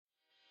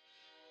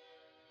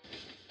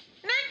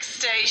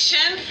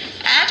Station,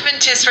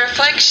 Adventist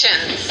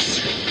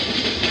Reflections.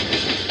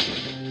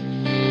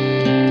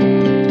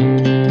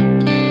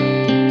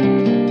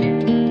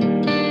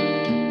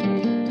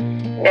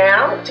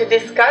 Now, to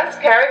discuss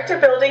character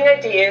building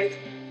ideas,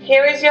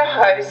 here is your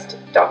host,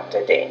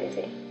 Dr.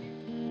 Danzy.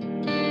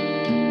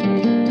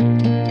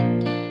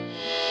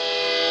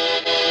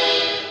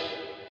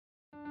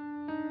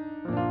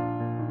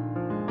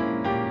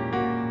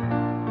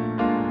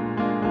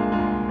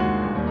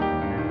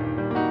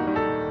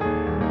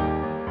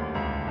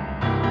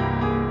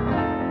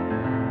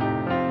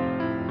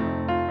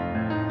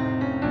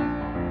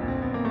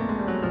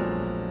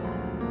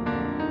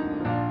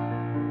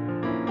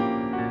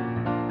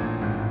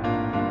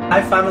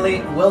 Hi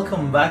family,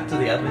 welcome back to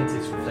the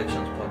Adventist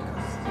Reflections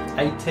podcast.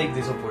 I take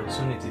this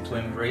opportunity to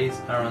embrace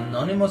our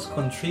anonymous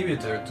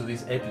contributor to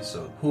this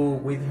episode, who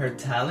with her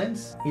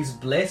talents is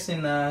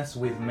blessing us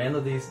with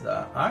melodies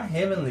that are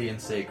heavenly and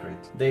sacred.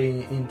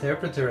 The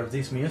interpreter of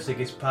this music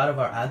is part of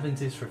our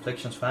Adventist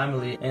Reflections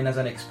family, and as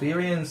an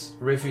experienced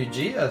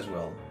refugee as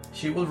well,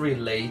 she will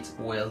relate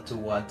well to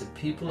what the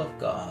people of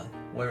God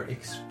were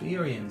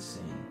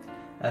experiencing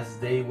as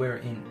they were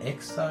in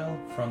exile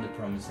from the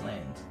Promised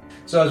Land.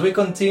 So as we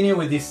continue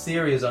with this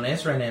series on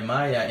Ezra and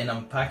Nehemiah and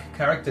unpack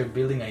character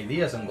building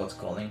ideas on God's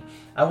calling,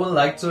 I would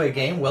like to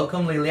again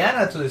welcome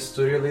Liliana to the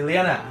studio.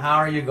 Liliana, how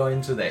are you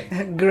going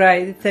today?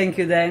 Great, thank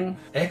you, Dan.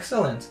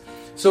 Excellent.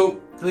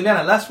 So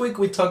Liliana, last week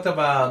we talked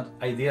about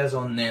ideas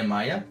on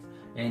Nehemiah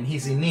and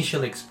his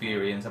initial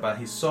experience, about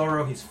his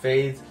sorrow, his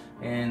faith,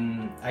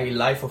 and a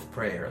life of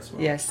prayer as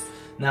well. Yes.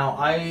 Now,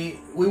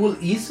 we will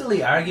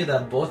easily argue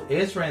that both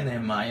Ezra and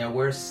Nehemiah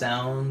were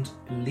sound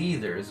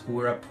leaders who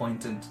were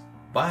appointed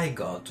by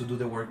God to do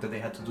the work that they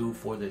had to do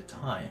for the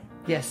time.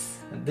 Yes.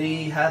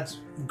 They had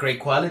great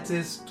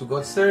qualities to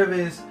God's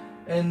service,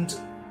 and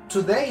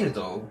today,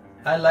 though,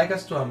 I'd like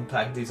us to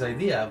unpack this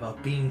idea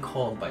about being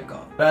called by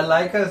God. But I'd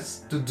like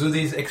us to do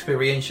this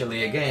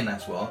experientially again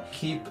as well.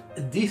 Keep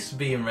this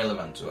being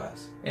relevant to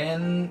us.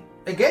 And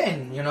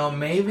again,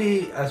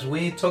 maybe as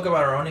we talk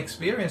about our own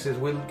experiences,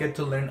 we'll get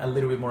to learn a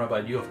little bit more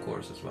about you, of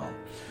course, as well.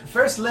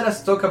 First, let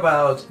us talk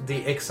about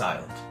the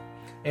exiled.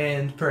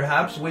 And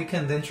perhaps we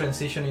can then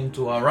transition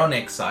into our own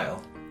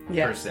exile,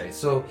 per se.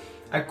 So,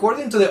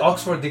 according to the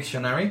Oxford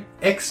Dictionary,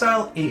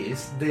 exile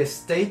is the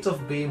state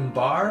of being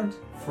barred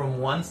from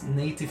one's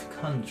native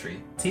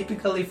country,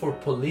 typically for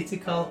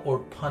political or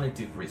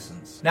punitive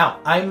reasons. Now,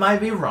 I might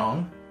be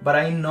wrong, but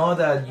I know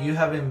that you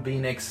haven't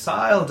been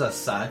exiled as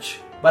such,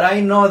 but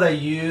I know that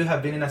you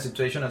have been in a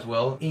situation as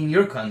well in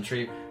your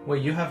country where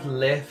you have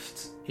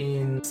left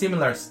in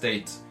similar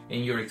state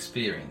in your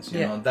experience,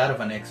 that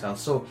of an exile.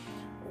 So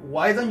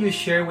why don't you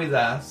share with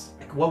us,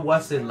 what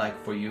was it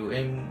like for you?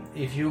 And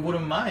if you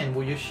wouldn't mind,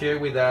 will you share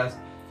with us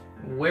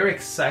where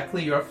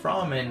exactly you're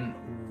from and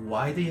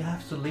why do you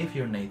have to leave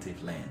your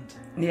native land?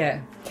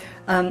 Yeah.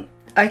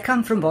 I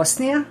come from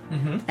Bosnia,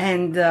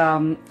 and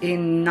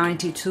in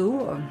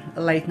 92,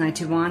 late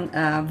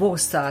 91, war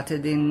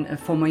started in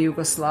former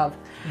Yugoslavia,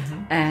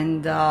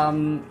 and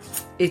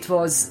it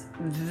was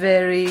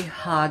very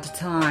hard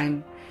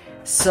time.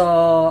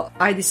 So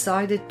I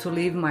decided to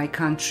leave my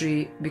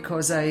country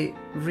because I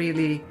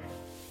really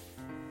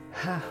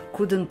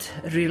couldn't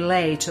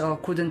relate or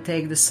couldn't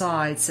take the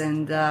sides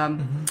and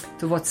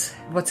to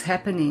what's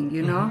happening,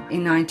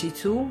 In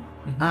 92,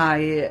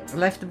 I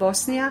left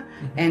Bosnia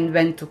and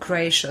went to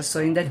Croatia.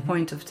 So in that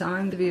point of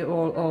time, we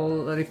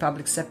all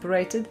republics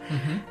separated.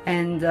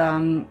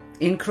 And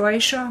in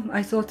Croatia,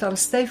 I thought I'll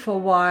stay for a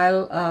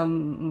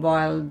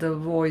while the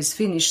war is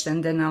finished,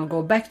 and then I'll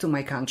go back to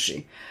my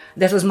country.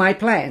 That was my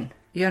plan,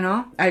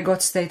 I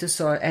got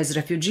status as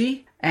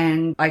refugee,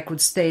 and I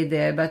could stay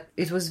there, but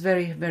it was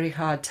very, very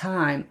hard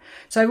time.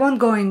 So I won't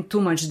go into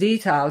too much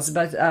details,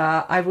 but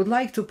I would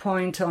like to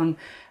point on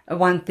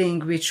one thing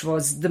which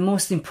was the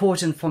most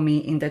important for me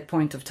in that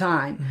point of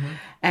time.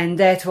 And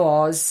that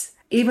was,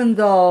 even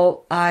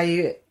though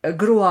I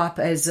grew up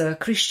as a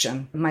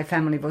Christian, my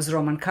family was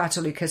Roman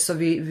Catholic, so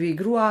we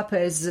grew up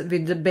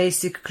with the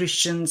basic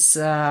Christian's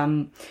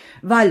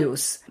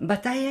values,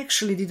 but I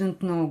actually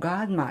didn't know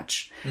God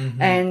much.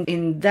 And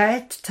in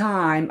that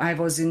time, I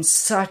was in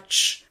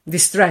such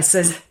distress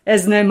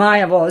as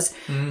Nehemiah was.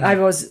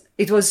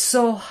 It was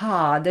so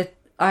hard that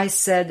I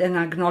said and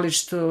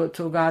acknowledged to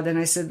God, and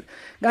I said,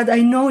 God,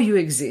 I know you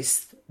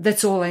exist.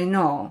 That's all I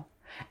know.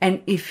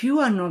 And if you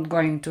are not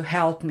going to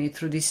help me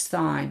through this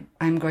time,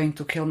 I'm going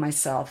to kill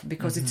myself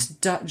because it's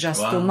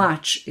just too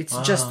much. It's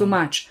just too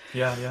much.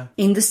 Yeah.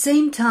 In the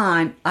same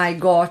time, I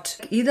got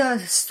either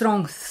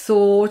strong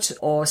thought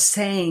or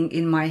saying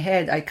in my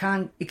head, I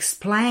can't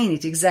explain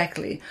it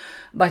exactly,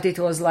 but it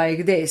was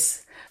like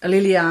this: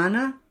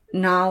 Liliana,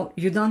 now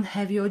you don't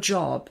have your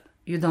job.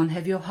 You don't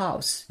have your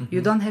house.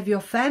 You don't have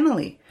your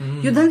family.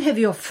 You don't have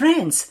your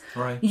friends.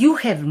 Right. You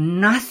have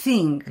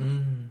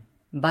nothing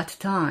but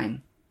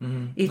time.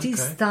 It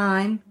is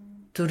time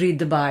to read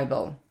the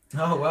Bible.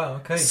 Oh, wow,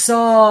 okay.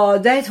 So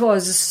that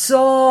was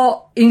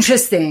so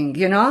interesting,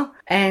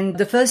 And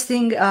the first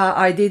thing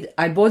I did,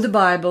 I bought the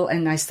Bible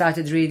and I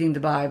started reading the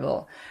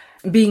Bible.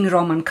 being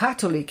Roman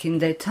Catholic in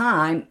that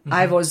time,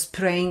 I was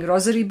praying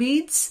rosary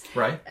beads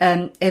Right.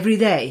 Every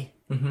day,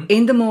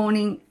 in the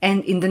morning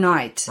and in the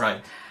night.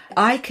 Right.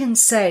 I can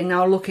say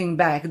now, looking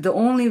back, the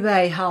only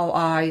way how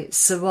I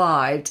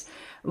survived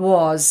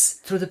was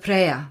through the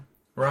prayer.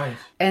 Right.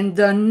 And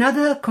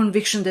another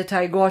conviction that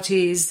I got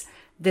is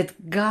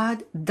that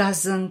God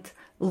doesn't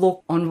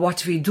look on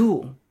what we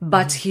do,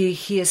 but He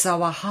hears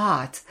our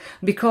heart.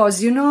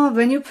 Because,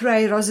 when you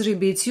pray rosary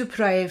beads, you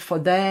pray for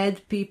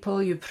dead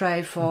people, you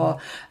pray for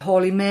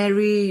Holy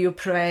Mary, you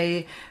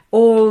pray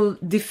all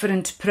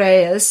different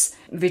prayers,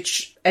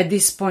 which at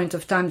this point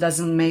of time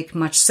doesn't make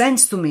much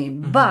sense to me.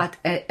 But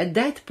at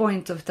that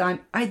point of time,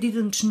 I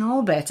didn't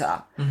know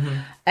better.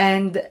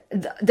 And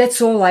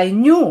that's all I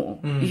knew,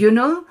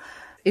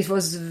 It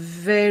was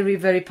very,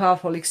 very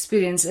powerful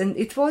experience. And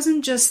it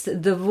wasn't just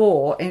the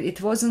war, and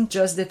it wasn't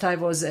just that I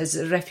was as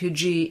a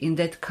refugee in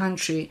that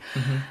country.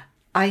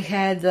 I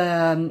had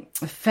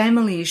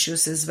family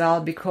issues as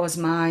well, because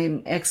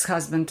my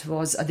ex-husband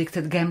was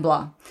addicted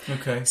gambler.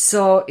 Okay.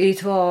 So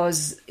it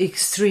was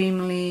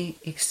extremely,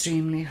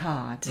 extremely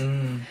hard.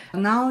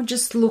 Now,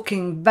 just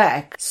looking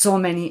back so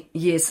many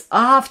years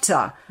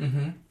after,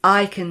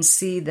 I can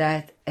see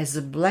that as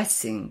a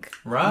blessing.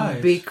 Right.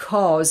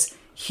 Because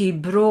He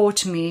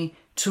brought me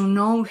to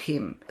know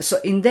Him. So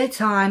in that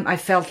time, I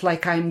felt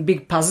like I'm a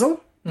big puzzle,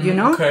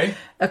 Okay.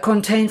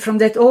 contained from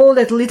all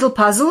that little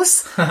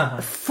puzzles,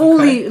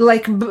 fully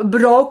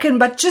broken,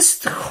 but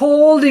just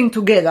holding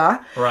together.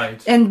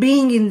 Right. And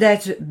being in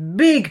that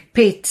big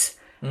pit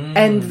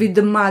and with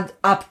the mud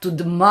up to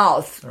the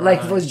mouth,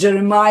 like it was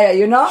Jeremiah,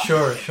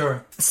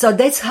 Sure. So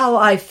that's how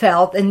I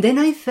felt. And then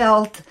I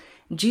felt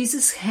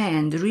Jesus'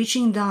 hand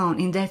reaching down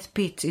in that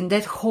pit, in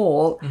that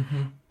hole,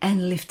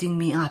 and lifting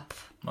me up.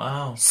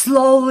 Wow.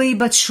 Slowly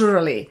but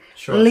surely,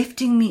 Sure.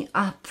 lifting me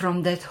up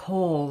from that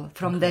hole,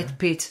 from that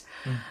pit.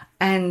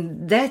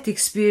 And that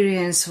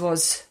experience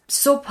was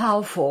so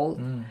powerful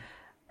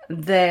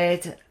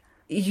that,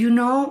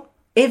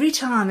 every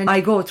time when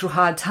I go through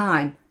hard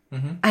time,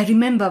 I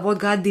remember what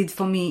God did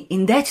for me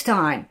in that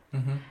time.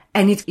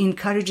 And it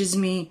encourages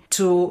me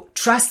to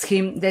trust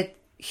Him that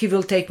He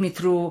will take me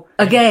through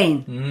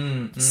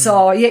again.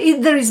 So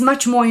there is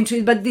much more into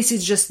it, but this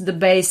is just the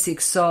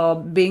basics.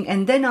 So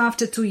and then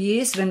after 2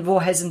 years, when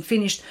war hasn't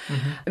finished,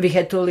 we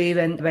had to leave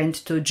and went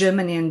to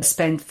Germany and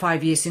spent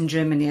 5 years in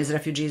Germany as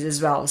refugees as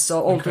well.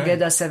 So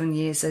altogether 7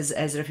 years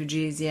as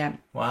refugees. Yeah.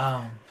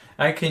 Wow.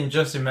 I can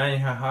just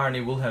imagine how hard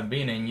it would have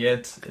been, and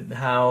yet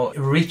how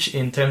rich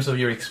in terms of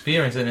your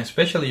experience, and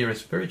especially your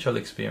spiritual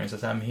experience,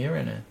 as I'm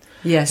hearing it.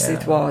 Yes,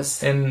 it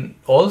was. And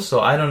also,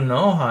 I don't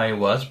know how it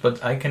was,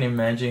 but I can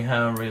imagine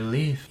how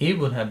relief it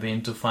would have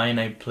been to find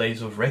a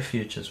place of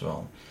refuge as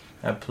well.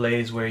 A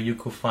place where you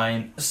could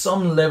find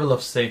some level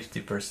of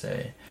safety, per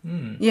se.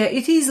 Yeah,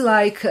 it is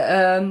like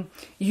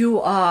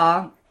you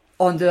are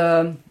on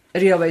the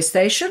railway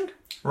station.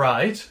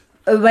 Right.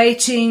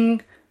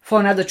 Waiting for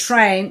another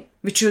train,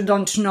 which you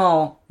don't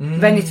know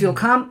when it will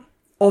come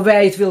or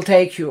where it will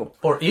take you.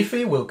 Or if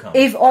it will come.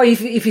 If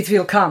it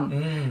will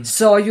come.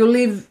 So you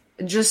live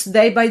just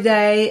day by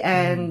day,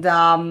 and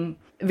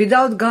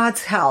without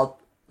God's help,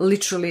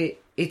 literally,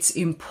 it's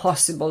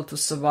impossible to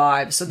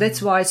survive. So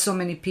that's why so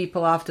many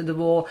people after the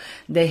war,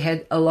 they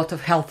had a lot of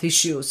health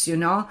issues,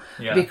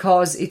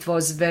 because it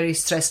was very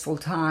stressful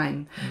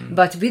time.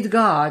 But with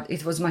God,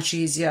 it was much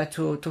easier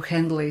to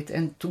handle it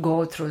and to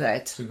go through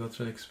that. To go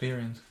through the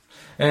experience.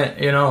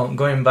 And,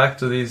 going back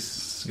to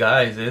these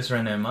guys, Ezra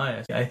and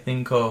Nehemiah, I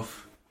think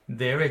of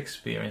their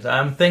experience.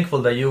 I'm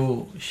thankful that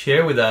you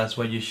share with us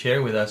what you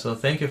share with us. So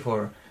thank you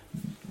for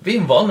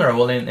being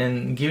vulnerable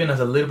and giving us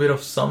a little bit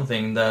of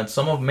something that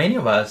many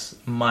of us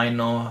might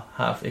not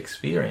have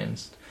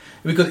experienced.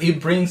 Because it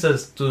brings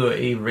us to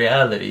a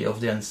reality of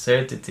the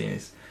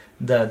uncertainties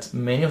that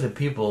many of the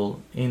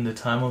people in the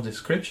time of the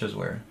scriptures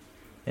were.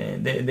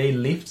 They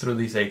lived through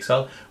this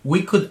exile.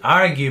 We could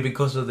argue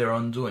because of their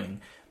undoing.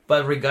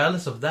 But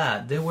regardless of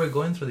that, they were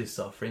going through this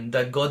suffering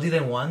that God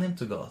didn't want them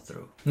to go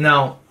through.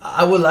 Now,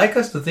 I would like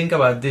us to think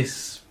about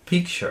this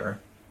picture,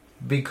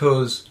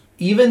 because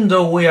even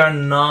though we are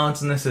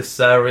not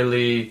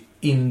necessarily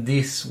in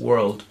this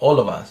world, all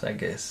of us, I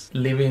guess,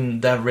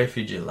 living that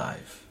refugee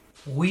life,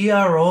 we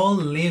are all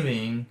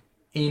living,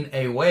 in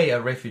a way,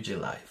 a refugee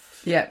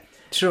life. Yeah,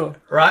 true.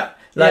 Right?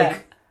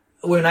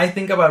 When I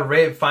think about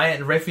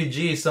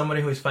refugee,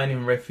 somebody who is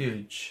finding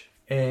refuge.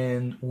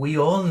 And we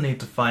all need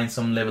to find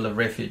some level of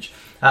refuge.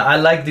 I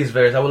like this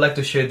verse. I would like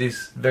to share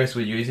this verse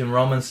with you. It's in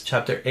Romans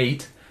chapter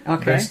 8,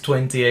 verse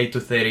 28 to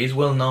 30. It's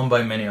well known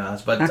by many of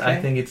us, but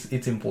I think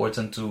it's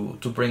important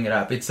to bring it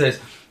up. It says,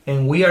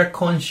 "And we are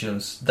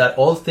conscious that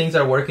all things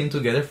are working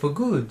together for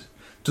good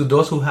to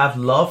those who have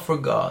love for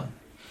God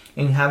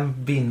and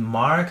have been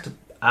marked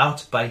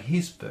out by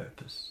His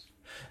purpose.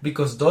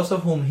 Because those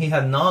of whom He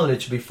had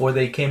knowledge before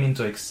they came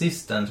into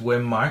existence were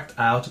marked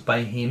out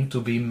by Him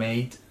to be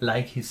made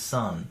like His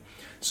Son,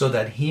 so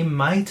that He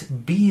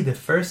might be the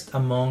first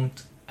among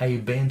a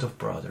band of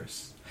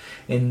brothers.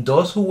 And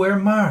those who were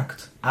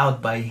marked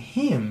out by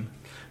Him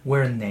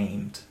were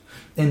named,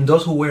 And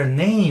those who were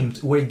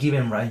named were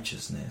given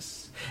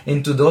righteousness.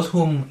 And to those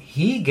whom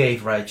he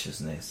gave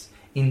righteousness,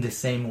 in the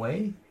same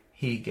way,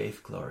 he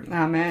gave glory.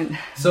 Amen.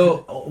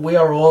 So we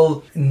are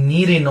all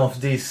needing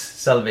of this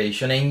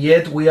salvation, and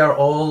yet we are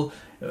all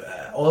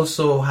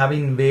also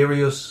having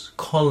various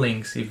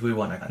callings, if we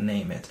want to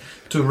name it,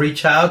 to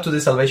reach out to the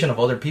salvation of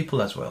other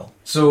people as well.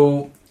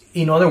 So,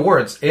 in other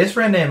words,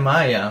 Ezra and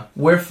Nehemiah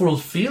were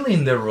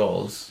fulfilling their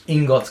roles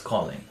in God's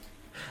calling.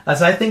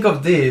 As I think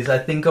of this, I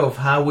think of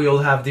how we all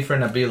have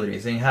different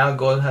abilities and how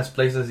God has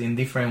placed us in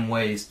different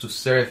ways to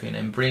serve Him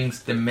and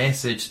brings the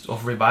message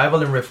of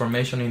revival and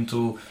reformation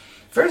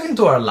first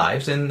into our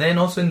lives, and then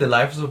also in the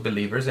lives of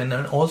believers, and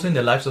then also in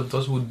the lives of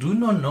those who do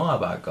not know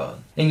about God.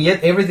 And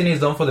yet everything is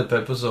done for the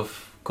purpose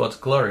of God's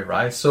glory,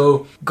 right?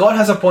 So God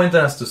has appointed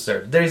us to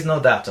serve. There is no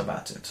doubt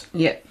about it.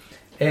 Yeah.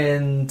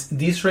 And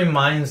this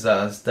reminds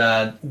us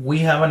that we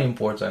have an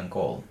important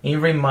call. It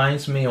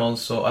reminds me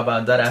also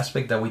about that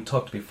aspect that we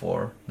talked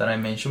before, that I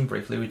mentioned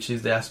briefly, which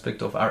is the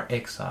aspect of our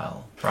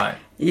exile, right?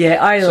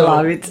 Yeah, I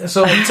love it.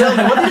 So tell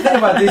me, what do you think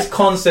about these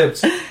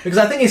concepts? Because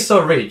I think it's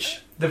so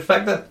rich. The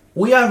fact that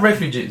we are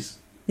refugees.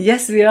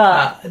 Yes, we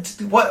are.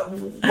 What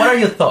are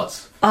your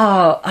thoughts?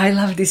 Oh, I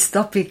love this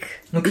topic.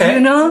 Okay. You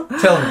know?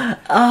 Tell me.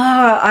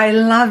 I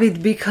love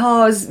it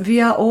because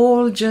we are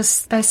all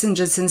just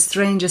passengers and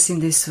strangers in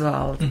this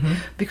world. Mm-hmm.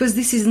 Because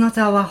this is not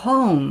our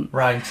home.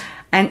 Right.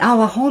 And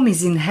our home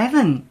is in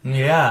heaven.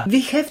 Yeah.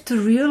 We have to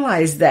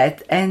realize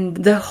that, and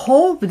the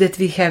hope that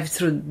we have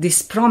through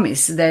this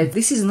promise that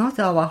this is not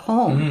our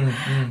home,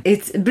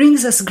 it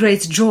brings us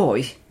great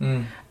joy,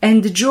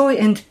 and joy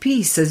and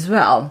peace as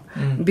well,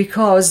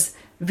 because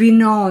we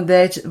know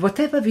that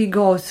whatever we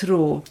go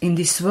through in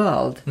this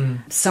world,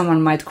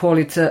 someone might call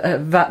it a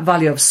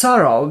valley of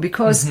sorrow,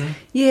 because,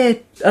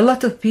 a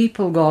lot of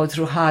people go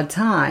through hard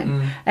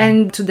time.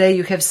 And today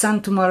you have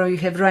sun, tomorrow you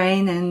have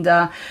rain, and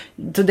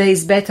today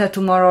is better,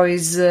 tomorrow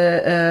is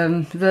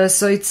worse.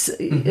 So it's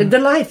the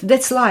life,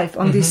 that's life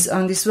on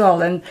this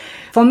world. And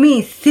for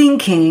me,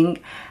 thinking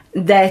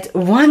that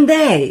one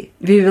day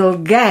we will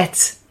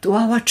get to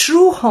our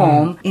true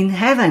home in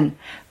heaven,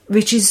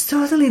 which is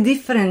totally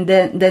different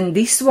than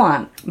this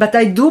one. But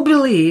I do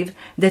believe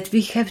that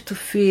we have to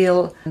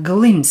feel a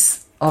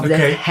glimpse of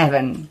that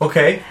heaven.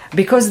 Okay.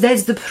 Because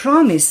that's the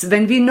promise.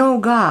 When we know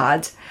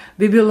God,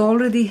 we will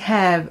already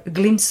have a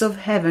glimpse of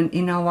heaven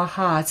in our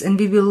hearts, and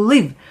we will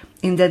live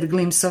in that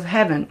glimpse of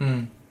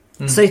heaven.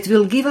 So it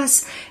will give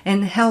us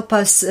and help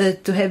us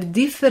to have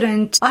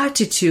different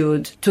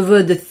attitude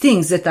toward the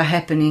things that are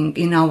happening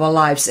in our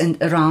lives and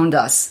around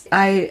us.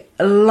 I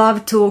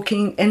love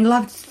talking and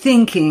love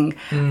thinking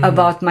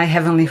about my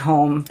heavenly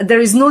home.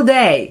 There is no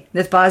day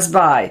that passes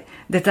by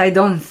that I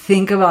don't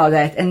think about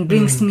that, and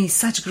brings me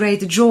such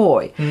great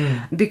joy,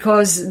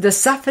 because the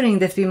suffering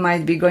that we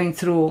might be going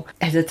through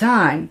at the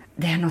time,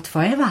 they are not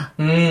forever.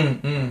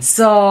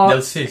 So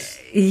they'll cease.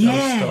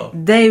 Yeah,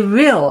 they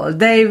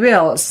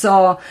will.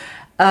 So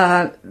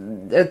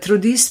through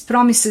these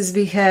promises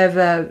we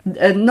have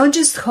not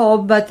just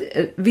hope, but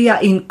we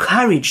are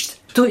encouraged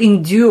to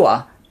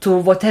endure to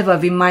whatever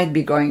we might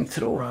be going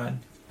through. Right.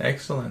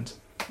 Excellent.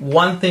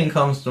 One thing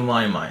comes to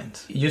my mind.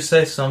 You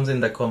said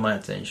something that caught my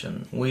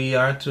attention. We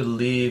are to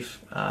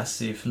live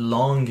as if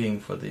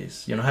longing for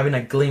this, having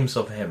a glimpse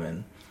of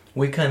heaven.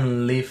 We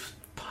can live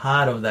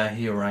part of that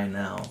here right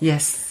now.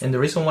 Yes. And the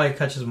reason why it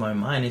catches my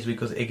mind is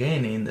because,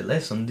 again, in the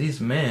lesson, these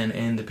men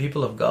and the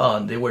people of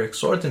God, they were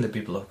exhorting the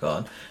people of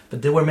God,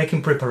 but they were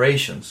making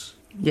preparations.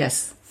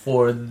 Yes.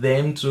 For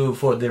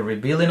the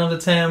rebuilding of the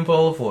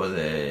temple, for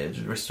the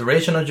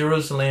restoration of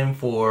Jerusalem,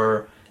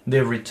 for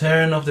the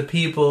return of the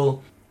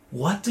people.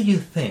 What do you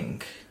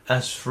think,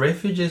 as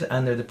refugees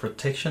under the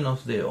protection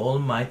of the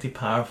almighty,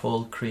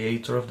 powerful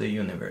creator of the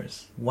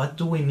universe, what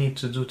do we need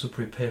to do to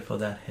prepare for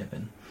that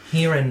heaven,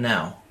 here and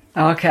now?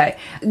 Okay.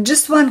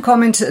 Just one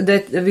comment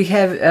that we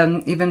have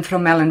even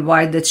from Ellen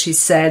White, that she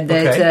said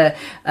that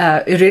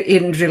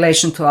in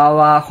relation to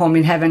our home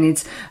in heaven,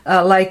 it's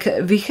like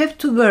we have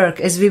to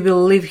work as we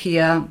will live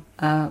here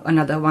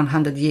another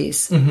 100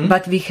 years,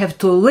 but we have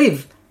to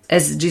live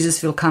as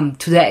Jesus will come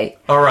today.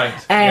 All right.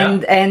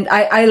 And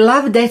I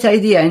love that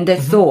idea and that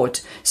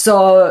thought.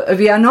 So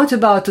we are not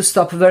about to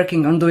stop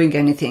working on doing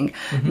anything.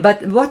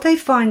 But what I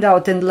found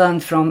out and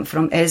learned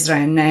from Ezra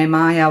and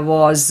Nehemiah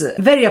was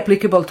very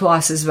applicable to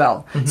us as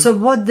well. So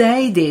what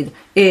they did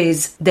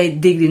is they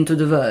digged into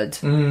the Word.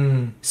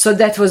 So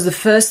that was the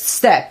first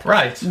step.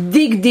 Right.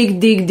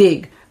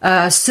 Dig.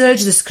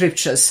 Search the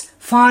Scriptures.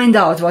 Find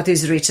out what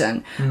is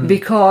written,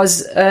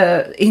 because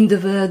in the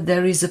Word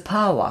there is a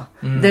power,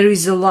 there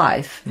is a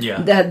life.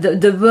 Yeah.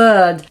 The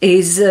Word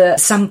is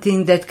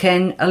something that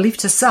can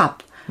lift us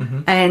up.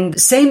 And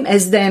same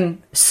as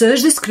them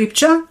search the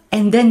Scripture,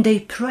 and then they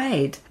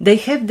prayed. They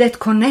have that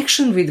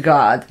connection with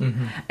God.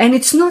 And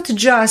it's not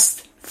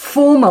just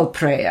formal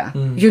prayer,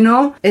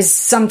 as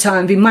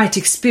sometimes we might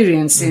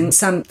experience in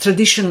some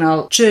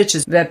traditional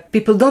churches where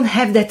people don't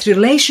have that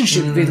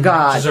relationship with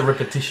God. It's just a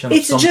repetition.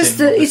 It's just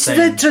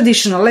the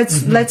traditional.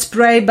 Let's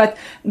pray, but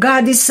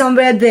God is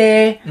somewhere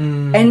there,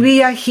 and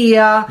we are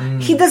here.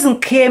 He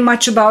doesn't care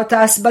much about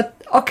us, but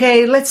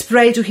okay, let's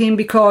pray to him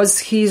because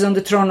he's on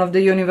the throne of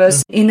the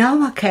universe. In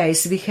our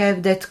case, we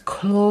have that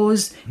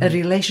close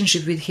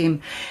relationship with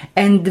him,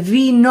 and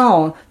we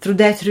know through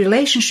that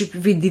relationship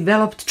we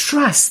developed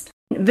trust.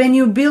 When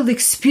you build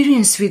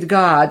experience with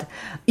God,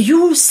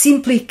 you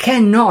simply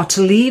cannot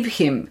leave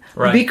him,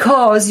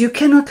 because you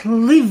cannot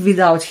live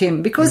without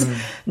him, because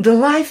the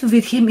life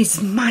with him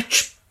is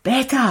much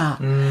better.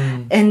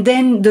 And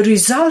then the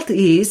result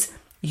is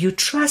you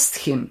trust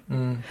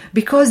him,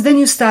 because then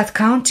you start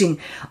counting,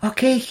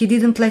 okay, he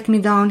didn't let me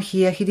down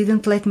here, he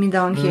didn't let me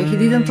down here, he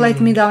didn't let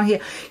me down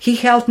here, he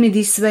helped me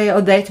this way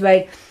or that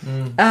way.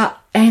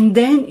 And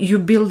then you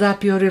build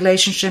up your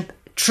relationship,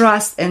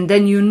 trust, and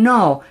then you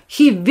know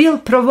he will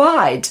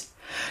provide.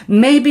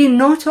 Maybe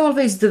not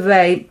always the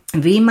way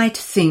we might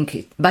think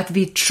it, but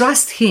we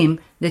trust him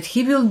that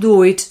he will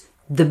do it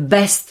the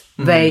best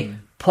way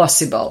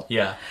possible.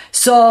 Yeah.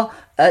 So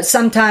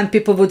sometimes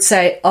people would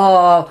say,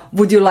 oh,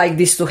 would you like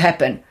this to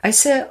happen? I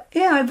say,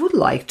 yeah, I would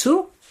like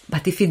to,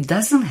 but if it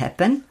doesn't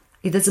happen,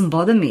 it doesn't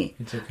bother me.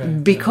 It's okay.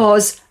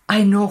 Because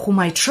I know whom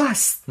I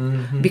trust.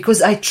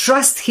 Because I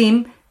trust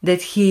him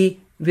that he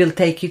will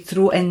take it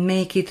through and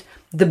make it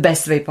the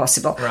best way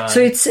possible. Right. So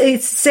it's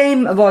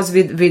same was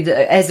with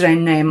Ezra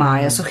and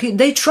Nehemiah. So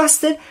they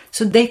trusted,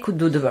 so they could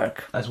do the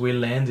work. As we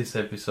land this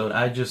episode,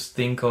 I just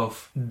think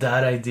of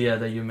that idea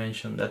that you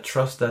mentioned, that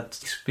trust, that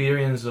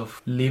experience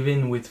of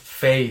living with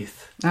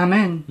faith.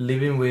 Amen.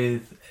 Living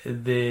with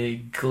the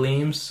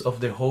glimpse of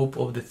the hope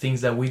of the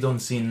things that we don't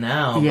see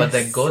now, but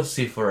that God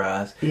sees for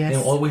us. Yes.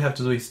 And all we have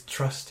to do is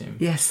trust him.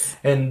 Yes.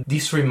 And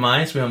this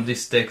reminds me of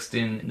this text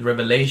in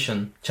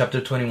Revelation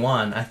chapter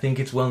 21. I think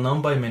it's well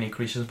known by many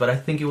Christians, but I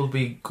think it will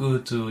be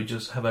good to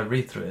just have a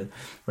read through it.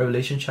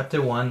 Revelation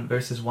chapter 1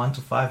 verses 1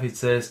 to 5, it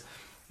says,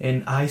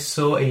 and I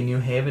saw a new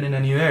heaven and a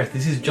new earth.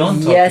 This is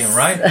John talking,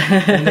 right?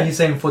 And then he's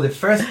saying, for the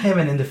first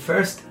heaven and the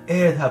first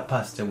earth have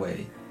passed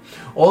away.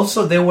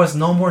 Also, there was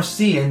no more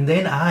sea. And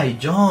then I,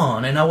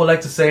 John, and I would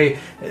like to say,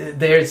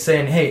 they're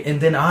saying, hey,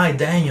 and then I,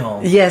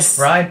 Daniel. Yes.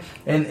 Right?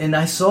 And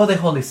I saw the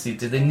holy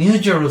city, the new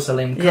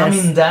Jerusalem,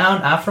 coming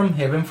down out from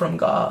heaven from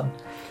God,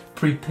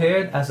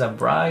 prepared as a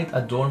bride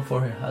adorned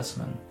for her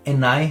husband.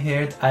 And I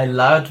heard a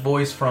loud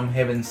voice from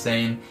heaven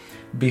saying,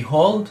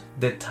 behold,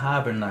 the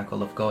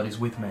tabernacle of God is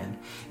with men,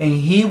 and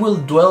he will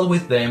dwell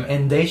with them,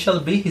 and they shall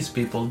be his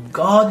people.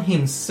 God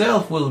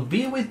himself will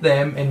be with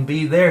them and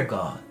be their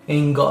God.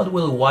 And God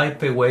will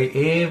wipe away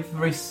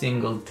every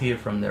single tear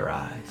from their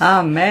eyes.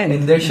 Amen.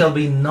 And there shall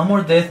be no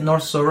more death, nor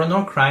sorrow,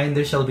 nor crying.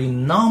 There shall be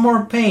no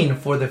more pain,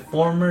 for the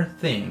former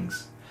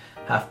things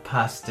have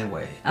passed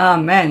away.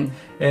 Amen.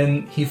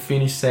 And he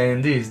finished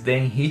saying this.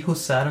 Then he who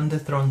sat on the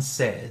throne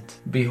said,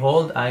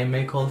 behold, I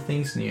make all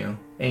things new.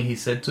 And he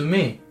said to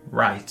me,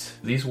 write,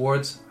 these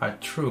words are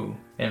true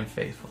and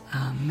faithful.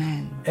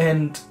 Amen.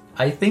 And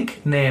I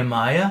think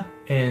Nehemiah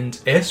and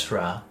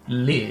Ezra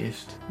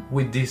lived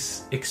with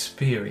this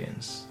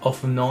experience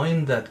of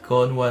knowing that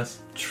God was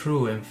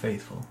true and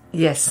faithful.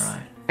 Yes.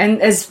 Right.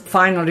 And as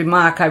final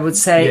remark, I would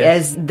say,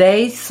 as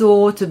they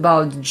thought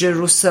about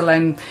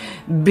Jerusalem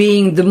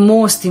being the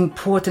most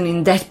important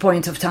in that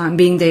point of time,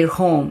 being their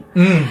home,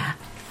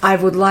 I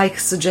would like to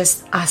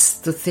suggest us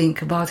to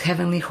think about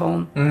heavenly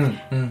home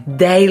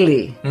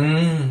daily.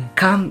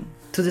 Come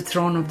to the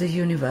throne of the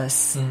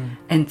universe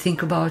and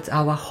think about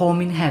our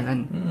home in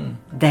heaven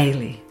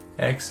daily.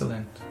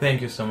 Excellent.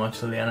 Thank you so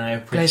much, Liliana. I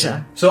appreciate it.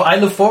 Pleasure. So I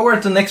look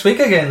forward to next week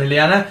again,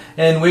 Liliana,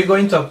 and we're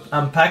going to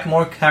unpack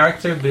more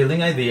character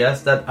building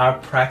ideas that are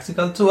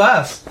practical to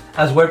us,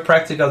 as we're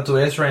practical to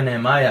Ezra and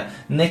Nehemiah.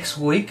 Next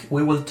week,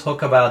 we will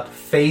talk about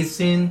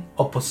facing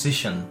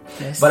opposition.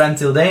 Yes. But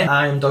until then,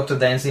 I am Dr.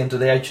 Dancy, and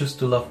today I choose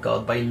to love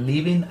God by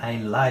living a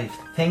life,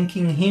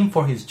 thanking Him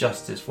for His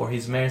justice, for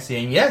His mercy,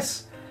 and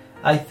yes,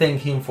 I thank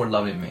Him for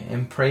loving me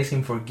and praise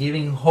Him for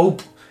giving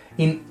hope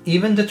in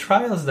even the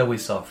trials that we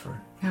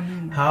suffer.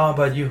 Amen. How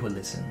about you who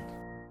listen?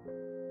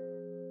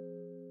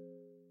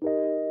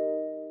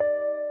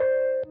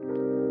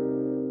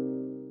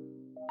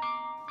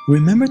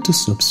 Remember to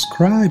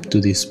subscribe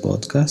to this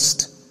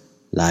podcast,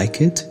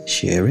 like it,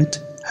 share it,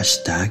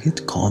 hashtag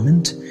it,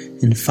 comment,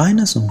 and find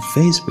us on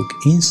Facebook,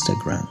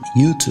 Instagram,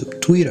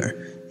 YouTube,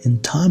 Twitter,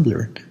 and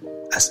Tumblr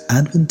as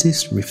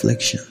Adventist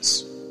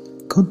Reflections.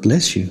 God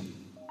bless you.